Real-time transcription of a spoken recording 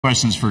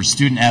Questions for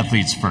student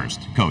athletes first.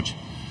 Coach.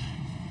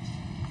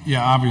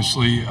 Yeah,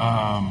 obviously,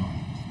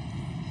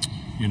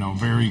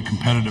 very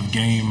competitive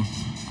game.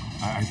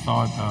 I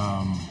thought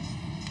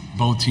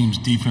both teams'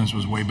 defense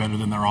was way better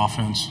than their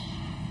offense.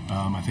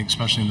 I think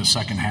especially in the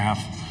second half.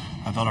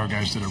 I thought our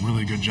guys did a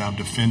really good job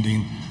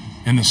defending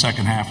in the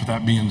second half. With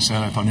that being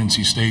said, I thought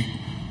NC State,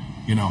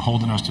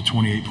 holding us to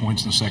 28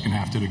 points in the second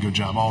half did a good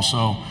job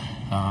also.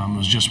 It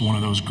was just one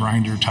of those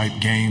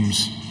grinder-type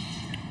games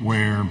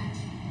where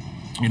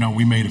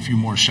we made a few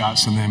more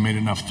shots than them, made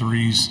enough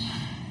threes,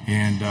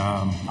 and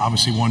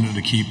obviously wanted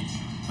to keep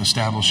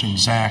establishing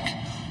Zach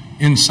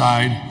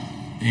inside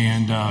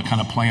and kind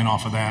of playing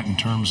off of that in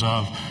terms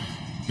of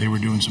they were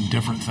doing some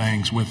different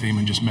things with him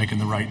and just making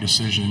the right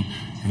decision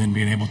and then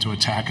being able to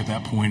attack at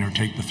that point or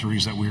take the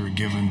threes that we were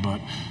given.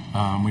 But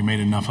we made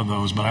enough of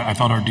those. But I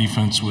thought our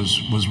defense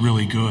was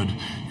really good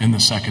in the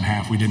second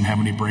half. We didn't have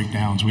any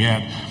breakdowns. We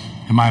had,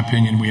 in my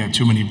opinion, we had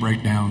too many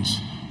breakdowns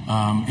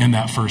in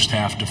that first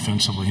half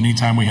defensively.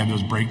 Anytime we had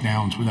those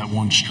breakdowns with that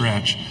one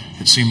stretch,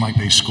 it seemed like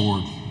they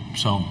scored.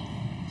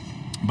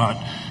 But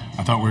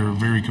I thought we were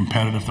very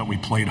competitive, that we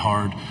played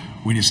hard.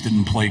 We just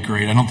didn't play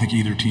great. I don't think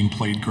either team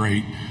played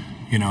great.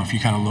 If you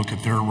kind of look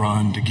at their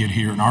run to get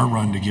here and our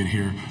run to get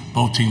here,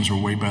 both teams were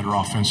way better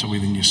offensively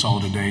than you saw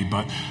today.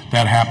 But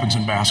that happens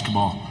in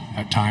basketball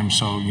at times,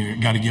 so you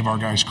got to give our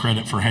guys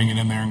credit for hanging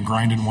in there and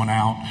grinding one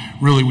out.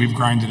 Really, we've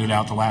grinded it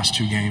out the last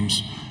two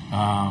games.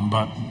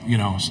 But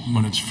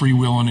when it's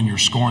freewheeling and you're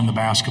scoring the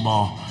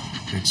basketball,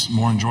 it's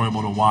more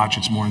enjoyable to watch.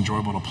 It's more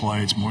enjoyable to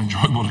play. It's more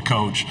enjoyable to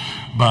coach.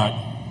 But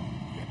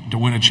to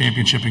win a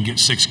championship and get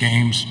 6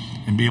 games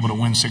and be able to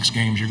win 6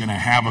 games, you're going to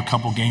have a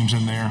couple games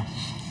in there,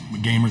 a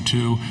game or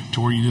two,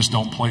 to where you just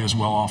don't play as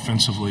well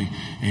offensively,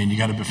 and you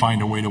got to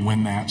find a way to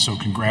win that. So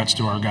congrats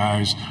to our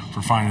guys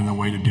for finding a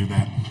way to do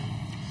that.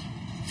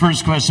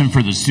 First question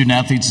for the student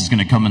athletes is going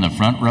to come in the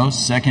front row.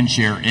 Second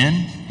chair in.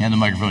 Hand the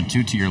microphone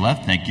to your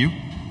left. Thank you.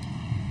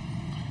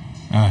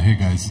 Hey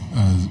guys,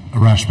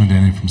 Arash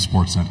Mandani from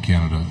Sportsnet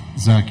Canada.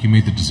 Zach, you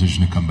made the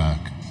decision to come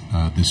back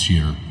this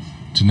year.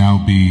 To now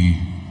be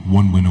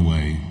one win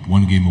away,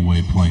 one game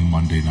away, playing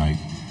Monday night,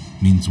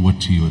 means what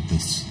to you at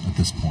this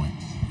point?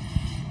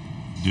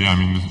 Yeah, I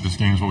mean, this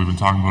game is what we've been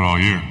talking about all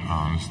year.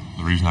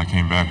 The reason I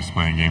came back is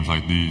playing games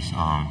like these.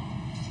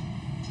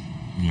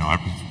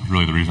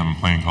 Really the reason I've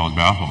been playing college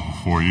basketball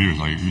for 4 years.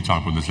 Like, we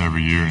talk about this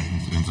every year,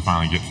 and to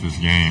finally get to this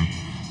game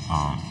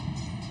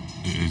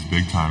is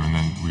big time. And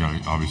then we got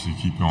to obviously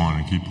keep going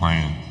and keep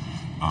playing.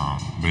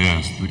 But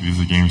yeah, these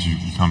are the games you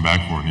come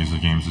back for, and these are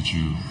the games that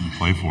you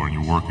play for, and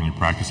you work and you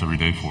practice every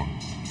day for.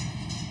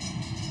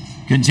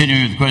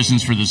 Continuing with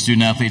questions for the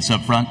student athletes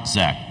up front,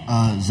 Zach.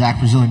 Zach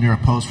Brazilian, you're a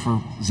post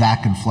for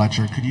Zach and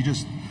Fletcher. Could you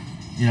just,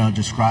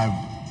 describe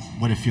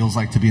what it feels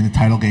like to be in the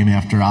title game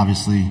after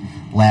obviously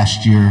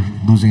last year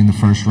losing in the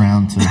first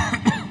round, to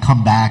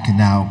come back and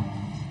now,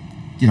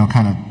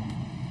 kind of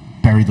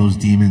bury those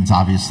demons,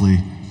 obviously,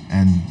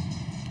 and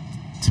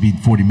to be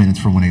 40 minutes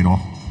for winning it all?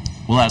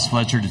 We'll ask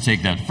Fletcher to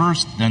take that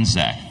first, then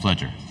Zach.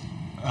 Fletcher.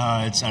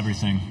 It's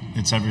everything.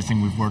 It's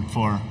everything we've worked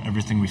for,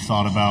 everything we've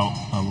thought about.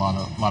 A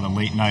lot of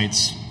late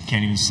nights.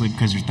 Can't even sleep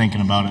because you're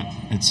thinking about it.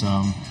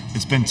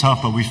 It's been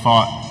tough, but we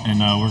fought, and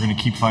we're going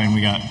to keep fighting.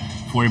 We got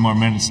 40 more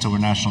minutes till we're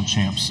national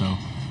champs, so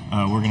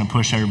we're going to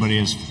push everybody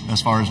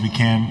as far as we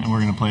can, and we're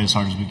going to play as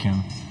hard as we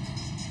can.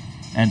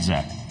 And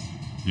Zach.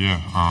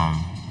 Yeah,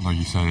 like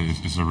you said,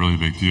 it's a really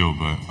big deal,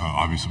 but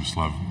obviously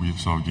we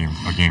still have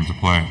a game to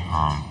play.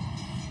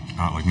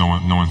 Like no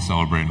one's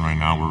celebrating right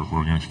now.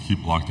 We're going to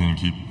keep locked in and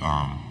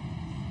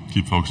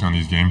keep focusing on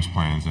these games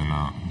plans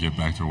and get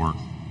back to work.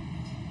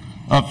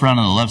 Up front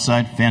on the left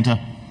side,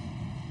 Fanta.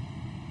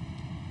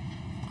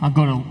 I'll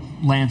go to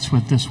Lance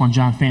with this one.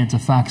 John Fanta,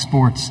 Fox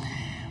Sports.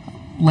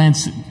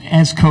 Lance,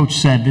 as Coach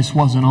said, this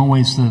wasn't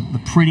always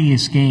the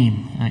prettiest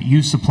game.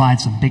 You supplied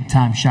some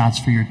big-time shots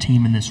for your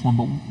team in this one,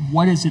 but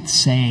what does it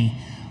say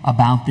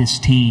about this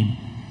team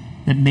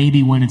that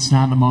maybe when it's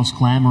not the most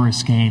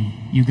glamorous game,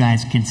 you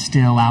guys can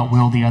still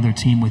outwill the other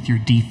team with your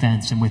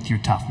defense and with your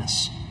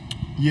toughness?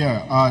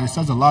 Yeah, it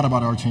says a lot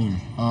about our team.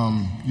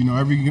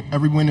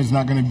 Every win is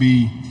not going to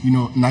be,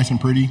 nice and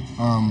pretty.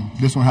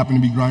 This one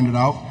happened to be grinded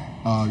out.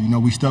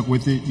 We stuck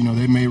with it.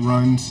 They made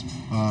runs.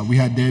 We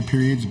had dead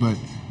periods, but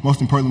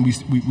most importantly,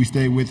 we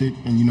stayed with it,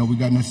 and, we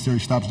got necessary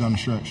stops down the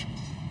stretch.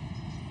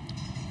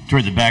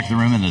 Toward the back of the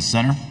room in the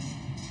center.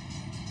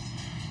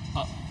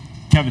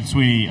 Kevin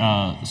Sweeney,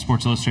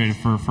 Sports Illustrated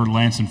for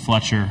Lance and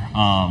Fletcher.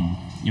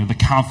 The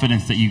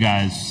confidence that you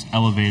guys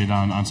elevated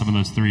on some of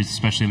those threes,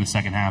 especially in the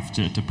second half,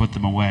 to put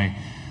them away.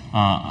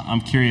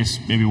 I'm curious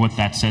maybe what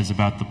that says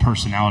about the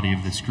personality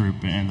of this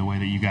group and the way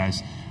that you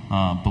guys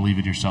believe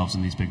in yourselves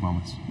in these big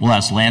moments. We'll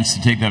ask Lance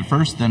to take that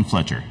first, then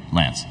Fletcher.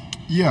 Lance.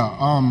 Yeah,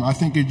 I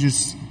think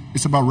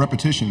it's about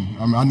repetition.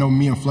 I know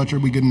me and Fletcher,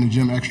 we get in the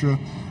gym extra.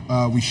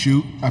 We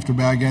shoot after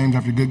bad games,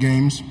 after good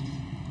games.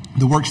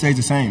 The work stays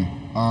the same.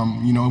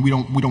 You know, we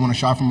don't want to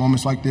shy from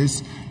moments like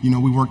this. You know,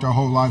 we worked our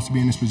whole lives to be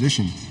in this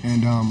position,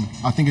 and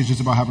I think it's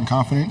just about having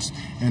confidence.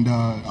 And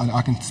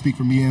I can speak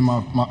for me and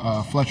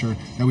my Fletcher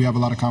that we have a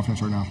lot of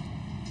confidence right now.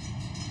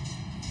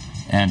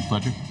 And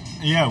Fletcher?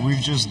 Yeah, we've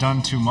just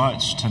done too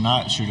much to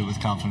not shoot it with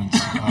confidence.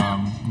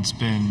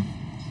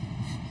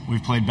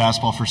 We've played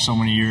basketball for so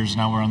many years.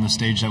 Now we're on the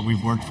stage that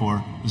we've worked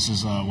for. This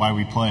is why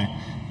we play.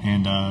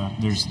 And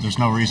there's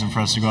no reason for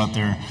us to go out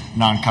there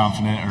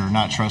non-confident or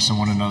not trusting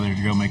one another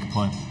to go make a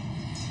play.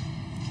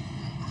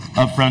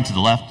 Up front to the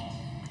left,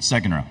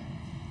 second row.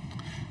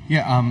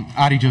 Yeah,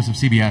 Adi Joseph,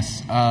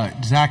 CBS.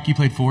 Zach, you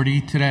played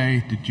 40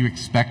 today. Did you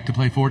expect to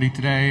play 40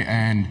 today?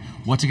 And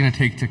what's it going to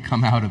take to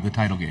come out of the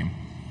title game?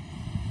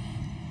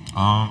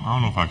 I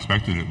don't know if I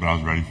expected it, but I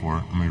was ready for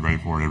it. I'm gonna be ready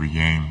for it every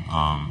game.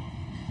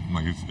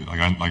 Like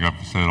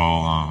I've said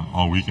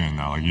all weekend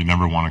now. Like, you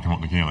never want to come up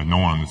the game. Like, no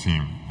one on the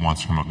team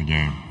wants to come up the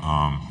game.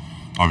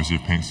 Obviously,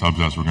 if Paint subs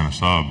us, we're gonna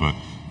sub. But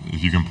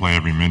if you can play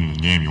every minute of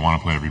the game, you want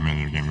to play every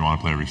minute of the game. You want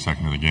to play every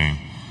second of the game.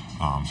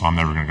 So I'm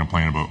never gonna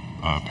complain about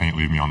Paint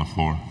leaving me on the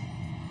floor.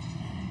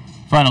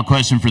 Final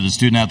question for the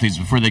student athletes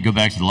before they go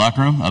back to the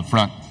locker room. Up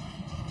front.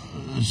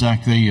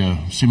 Zach, they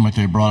seem like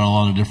they brought a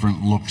lot of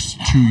different looks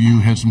to you.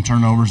 Had some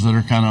turnovers that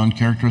are kind of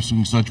uncharacteristic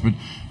and such. But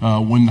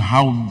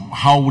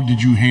how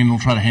did you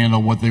try to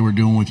handle what they were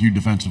doing with you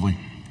defensively?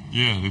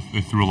 Yeah,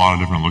 they threw a lot of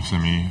different looks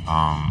at me.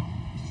 I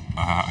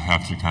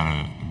have to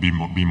kind of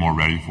be more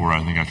ready for it.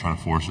 I think I tried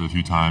to force it a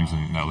few times,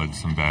 and that led to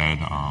some bad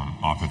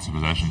offensive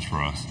possessions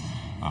for us.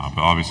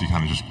 But obviously,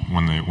 kind of just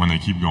when they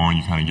keep going,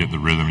 you kind of get the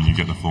rhythm and you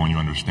get the flow and you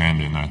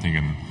understand it. And I think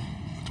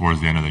towards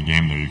the end of the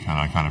game there,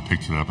 I kind of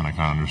picked it up and I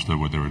kind of understood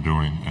what they were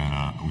doing,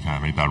 and we kind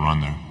of made that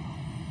run there.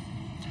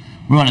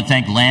 We want to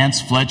thank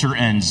Lance, Fletcher,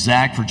 and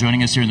Zach for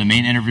joining us here in the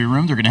main interview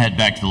room. They're going to head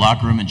back to the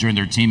locker room and join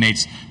their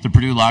teammates. The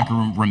Purdue locker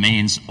room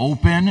remains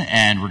open,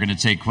 and we're going to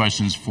take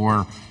questions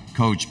for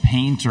Coach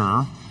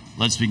Painter.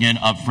 Let's begin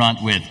up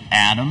front with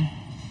Adam.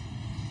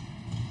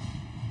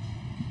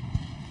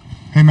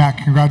 Hey, Matt,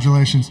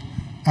 congratulations.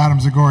 Adam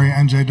Zagori,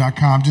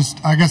 NJ.com.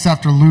 Just, I guess,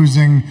 after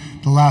losing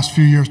the last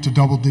few years to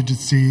double-digit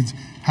seeds,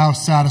 how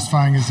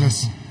satisfying is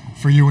this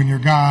for you and your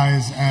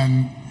guys,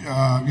 and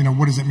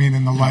what does it mean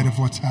in the light of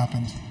what's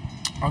happened?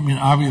 I mean,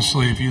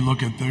 obviously, if you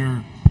look at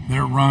their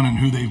run and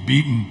who they've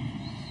beaten,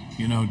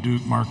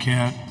 Duke,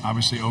 Marquette,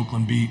 obviously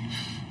Oakland beat,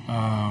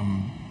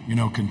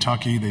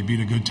 Kentucky. They beat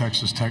a good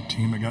Texas Tech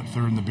team that got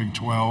third in the Big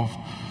 12.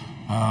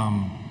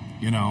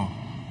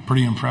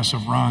 Pretty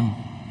impressive run.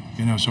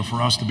 So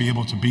for us to be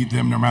able to beat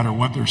them no matter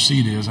what their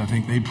seed is, I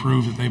think they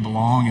prove that they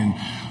belong. And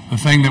the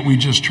thing that we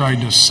just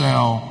tried to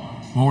sell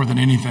more than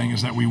anything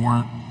is that we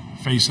weren't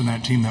facing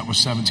that team that was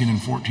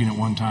 17-14 at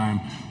one time.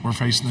 We're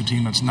facing the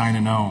team that's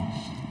 9-0.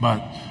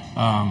 But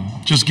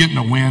just getting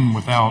a win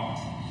without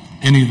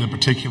any of the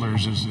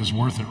particulars is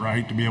worth it,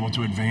 right? To be able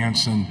to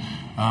advance. And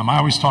I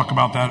always talk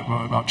about that,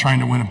 about trying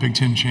to win a Big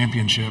Ten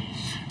championship.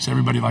 So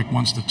everybody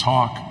wants to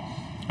talk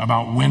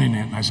about winning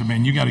it. And I said,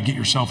 man, you got to get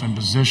yourself in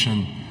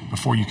position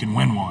before you can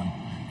win one.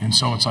 And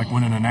so it's like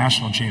winning a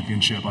national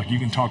championship. Like, you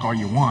can talk all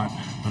you want,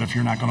 but if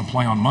you're not going to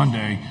play on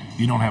Monday,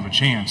 you don't have a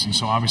chance. And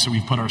so obviously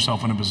we've put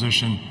ourselves in a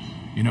position,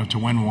 to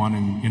win one.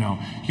 And, you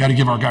got to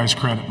give our guys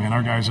credit, man.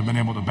 Our guys have been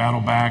able to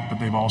battle back, but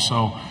they've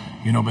also,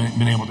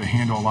 been able to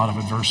handle a lot of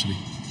adversity.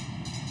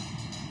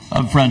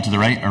 Up front to the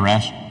right,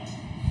 Arash.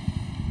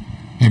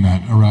 Hey,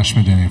 Matt. Arash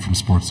Madani from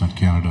Sportsnet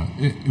Canada.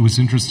 It was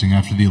interesting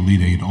after the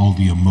Elite Eight, all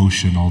the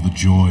emotion, all the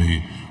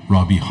joy,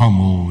 Robbie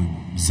Hummel,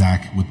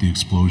 Zach with the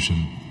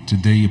explosion.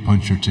 Today you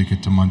punch your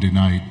ticket to Monday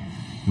night.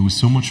 It was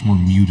so much more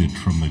muted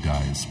from the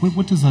guys.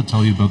 What does that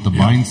tell you about the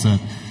mindset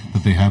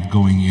that they have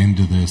going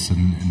into this,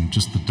 and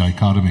just the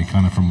dichotomy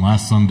kind of from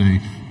last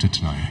Sunday to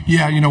tonight?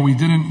 Yeah,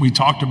 we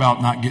talked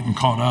about not getting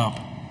caught up,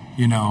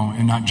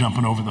 and not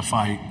jumping over the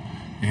fight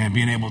and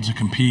being able to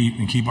compete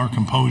and keep our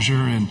composure.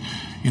 And,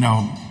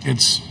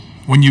 it's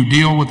when you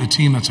deal with a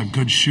team that's a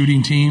good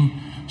shooting team,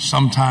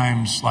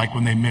 sometimes, like,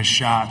 when they miss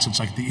shots, it's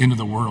like the end of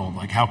the world.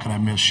 Like, how can I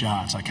miss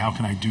shots? Like, how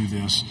can I do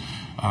this?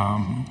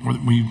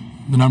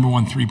 The number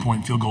one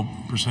three-point field goal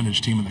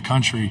percentage team in the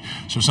country.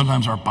 So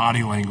sometimes our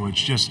body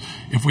language, just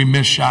if we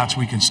miss shots,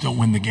 we can still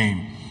win the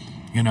game.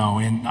 And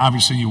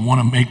obviously you want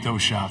to make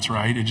those shots,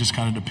 right? It just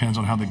kind of depends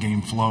on how the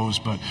game flows.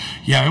 But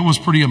yeah, it was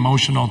pretty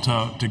emotional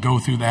to go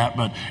through that.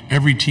 But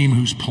every team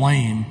who's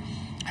playing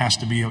has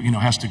to be,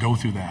 has to go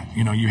through that.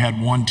 You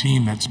had one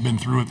team that's been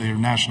through it. They're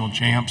national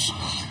champs.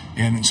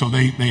 And so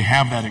they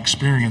have that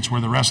experience where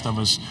the rest of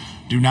us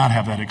do not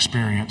have that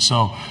experience.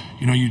 So,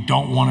 you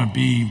don't want to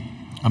be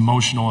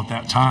emotional at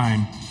that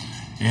time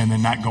and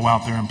then not go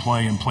out there and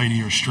play to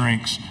your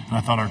strengths. And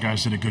I thought our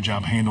guys did a good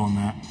job handling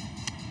that.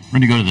 We're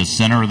going to go to the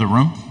center of the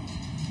room.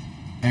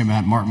 Hey,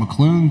 Matt. Mark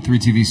McClune,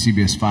 3TV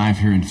CBS 5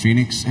 here in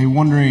Phoenix. Hey,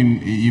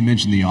 wondering, you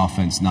mentioned the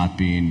offense not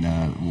being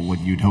what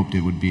you'd hoped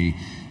it would be.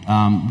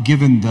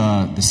 Given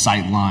the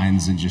sight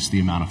lines and just the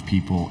amount of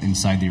people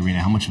inside the arena,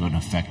 how much of an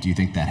effect do you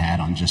think that had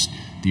on just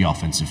the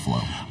offensive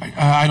flow?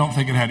 I don't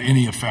think it had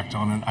any effect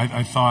on it.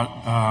 I thought,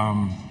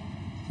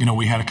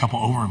 we had a couple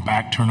over and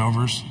back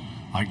turnovers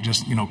like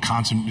just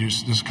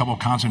just a couple of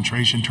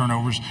concentration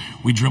turnovers.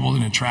 We dribbled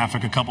into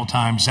traffic a couple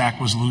times. Zach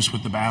was loose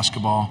with the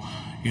basketball.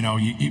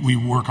 We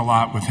work a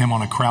lot with him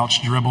on a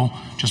crouch dribble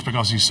just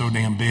because he's so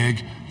damn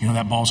big.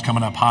 That ball's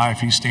coming up high if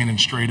he's standing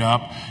straight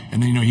up.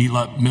 And then, he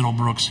let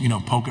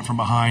Middlebrooks, poke it from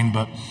behind.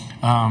 But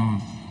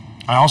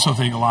I also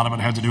think a lot of it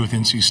had to do with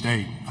NC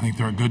State. I think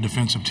they're a good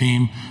defensive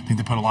team. I think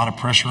they put a lot of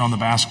pressure on the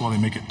basketball. They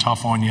make it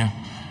tough on you.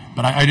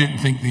 But I didn't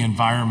think the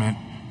environment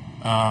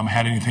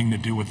had anything to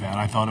do with that.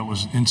 I thought it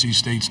was NC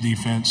State's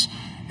defense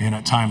and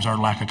at times our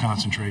lack of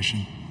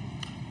concentration.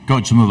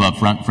 Coach, move up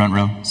front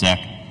row. Zach.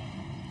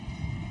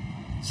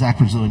 Zach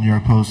Brazil, New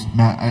York Post.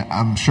 Matt,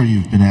 I'm sure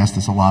you've been asked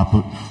this a lot,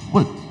 but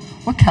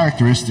what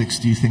characteristics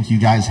do you think you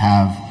guys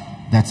have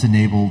that's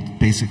enabled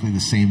basically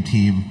the same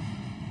team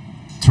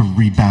to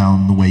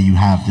rebound the way you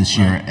have this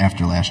year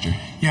after last year?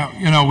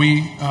 Yeah,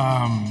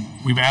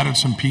 we've added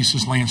some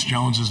pieces. Lance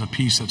Jones is a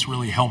piece that's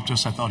really helped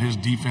us. I thought his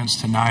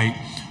defense tonight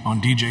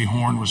on DJ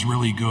Horn was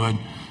really good.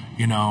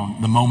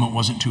 The moment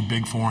wasn't too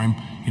big for him.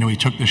 He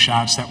took the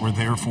shots that were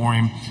there for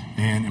him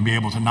and be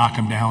able to knock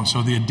them down.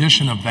 So the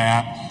addition of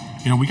that,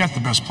 we got the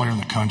best player in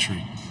the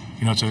country.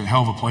 It's a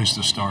hell of a place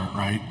to start,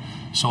 right?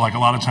 So, like, a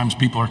lot of times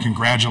people are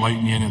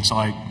congratulating you, and it's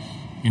like,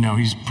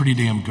 he's pretty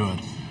damn good.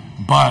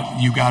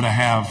 But you got to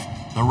have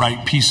the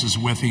right pieces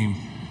with him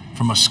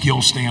from a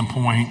skill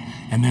standpoint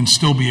and then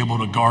still be able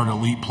to guard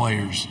elite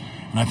players.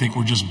 And I think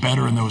we're just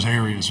better in those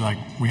areas. Like,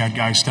 we had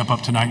guys step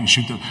up tonight and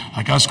shoot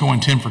like us going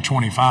 10 for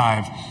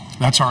 25,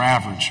 that's our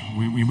average.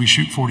 We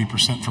shoot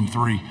 40% from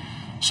three.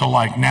 So,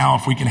 like, now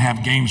if we can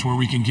have games where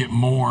we can get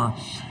more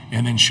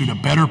and then shoot a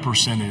better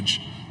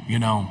percentage,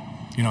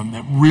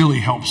 that really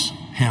helps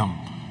him.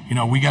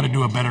 We got to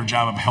do a better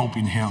job of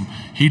helping him.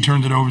 He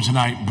turned it over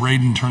tonight.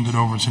 Braden turned it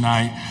over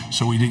tonight,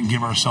 so we didn't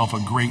give ourselves a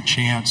great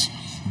chance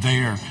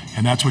there.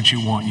 And that's what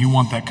you want. You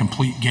want that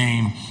complete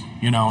game,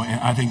 and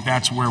I think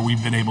that's where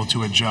we've been able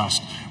to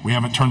adjust. We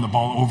haven't turned the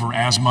ball over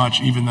as much,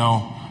 even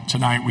though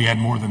tonight we had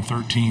more than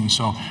 13.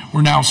 So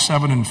we're now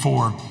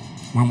 7-4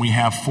 when we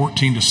have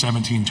 14 to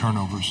 17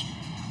 turnovers,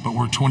 but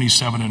we're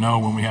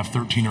 27-0 when we have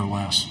 13 or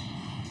less.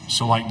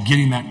 So, like,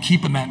 keeping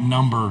that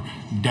number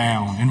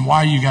down, and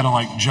why you got to,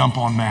 like, jump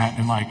on that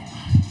and, like,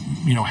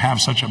 have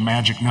such a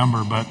magic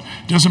number. But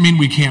it doesn't mean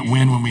we can't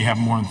win when we have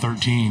more than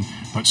 13.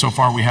 But so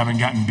far we haven't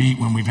gotten beat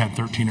when we've had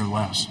 13 or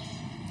less.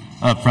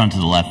 Up front to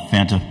the left,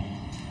 Fanta.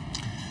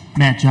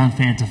 Matt, John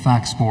Fanta,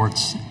 Fox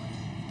Sports.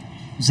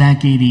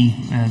 Ross-Ade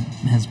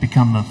has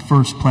become the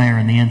first player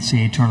in the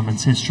NCAA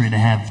tournament's history to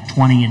have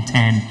 20 and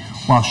 10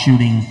 while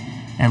shooting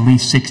at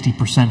least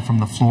 60% from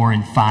the floor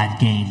in 5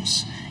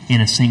 games in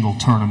a single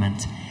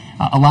tournament.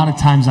 A lot of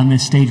times on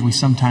this stage, we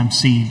sometimes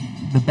see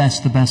the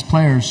best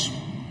players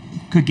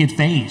could get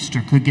phased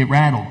or could get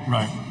rattled.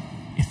 Right.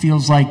 It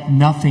feels like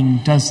nothing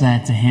does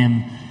that to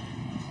him.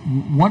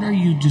 What are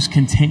you just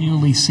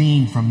continually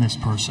seeing from this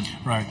person?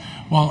 Right.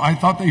 Well, I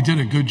thought they did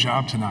a good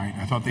job tonight.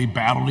 I thought they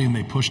battled him.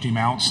 They pushed him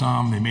out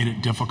some. They made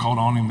it difficult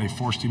on him. They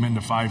forced him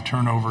into 5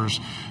 turnovers.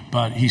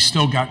 But he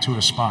still got to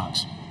his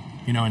spots.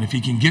 And if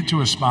he can get to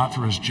a spot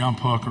for his jump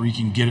hook or he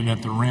can get it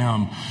at the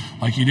rim,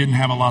 like he didn't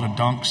have a lot of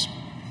dunks,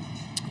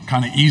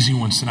 kind of easy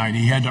ones tonight.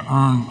 He had to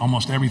earn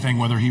almost everything,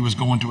 whether he was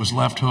going to his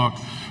left hook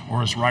or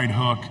his right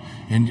hook,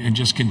 and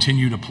just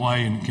continue to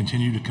play and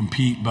continue to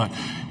compete. But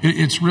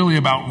it's really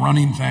about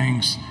running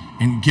things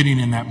and getting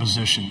in that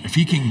position. If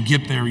he can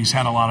get there, he's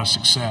had a lot of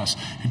success.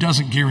 It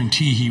doesn't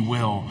guarantee he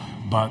will,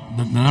 but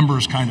the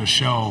numbers kind of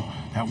show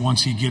that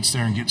once he gets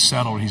there and gets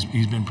settled,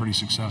 he's been pretty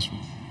successful.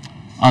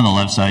 On the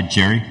left side,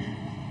 Jerry.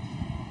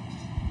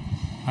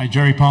 Hi,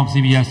 Jerry Palm,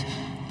 CBS.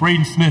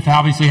 Braden Smith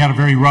obviously had a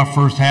very rough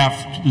first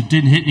half,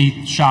 didn't hit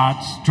any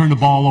shots, turned the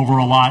ball over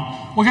a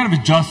lot. What kind of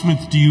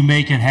adjustments do you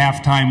make at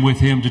halftime with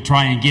him to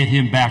try and get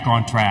him back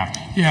on track?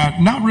 Yeah,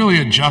 not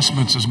really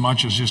adjustments as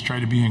much as just try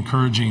to be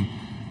encouraging,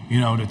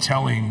 to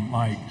tell him,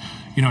 like,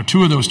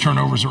 2 of those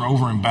turnovers are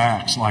over and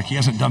backs. Like, he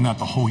hasn't done that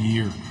the whole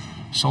year.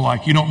 So,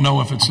 like, you don't know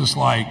if it's just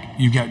like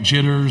you got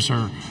jitters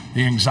or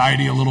the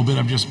anxiety a little bit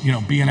of just,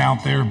 being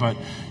out there. But,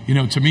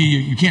 to me,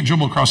 you can't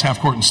dribble across half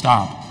court and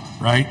stop,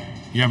 right?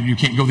 You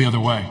can't go the other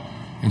way.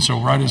 And so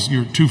right as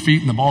you're 2 feet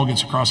and the ball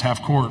gets across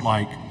half court,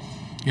 like,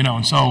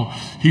 and so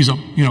he's a,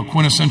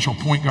 quintessential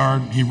point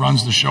guard. He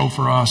runs the show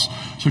for us.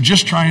 So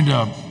just trying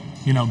to,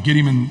 get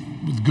him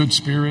in with good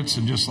spirits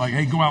and just like,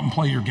 hey, go out and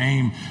play your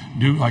game.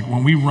 Do, like,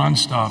 when we run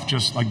stuff,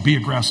 just like be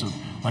aggressive.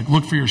 Like,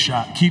 look for your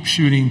shot. Keep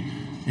shooting.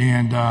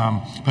 And,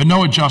 but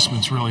no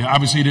adjustments really.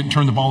 Obviously he didn't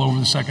turn the ball over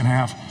the second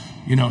half,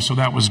 so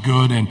that was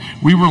good. And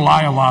we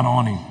rely a lot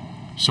on him.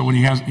 So when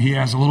he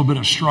has a little bit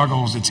of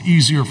struggles, it's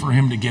easier for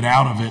him to get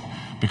out of it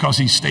because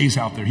he stays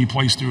out there. He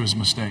plays through his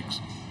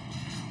mistakes.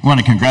 We want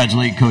to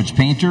congratulate Coach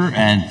Painter,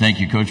 and thank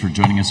you, Coach, for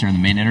joining us here in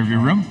the main interview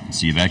room.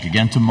 See you back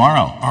again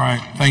tomorrow. All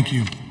right. Thank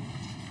you.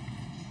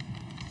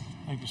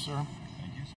 Thank you, sir.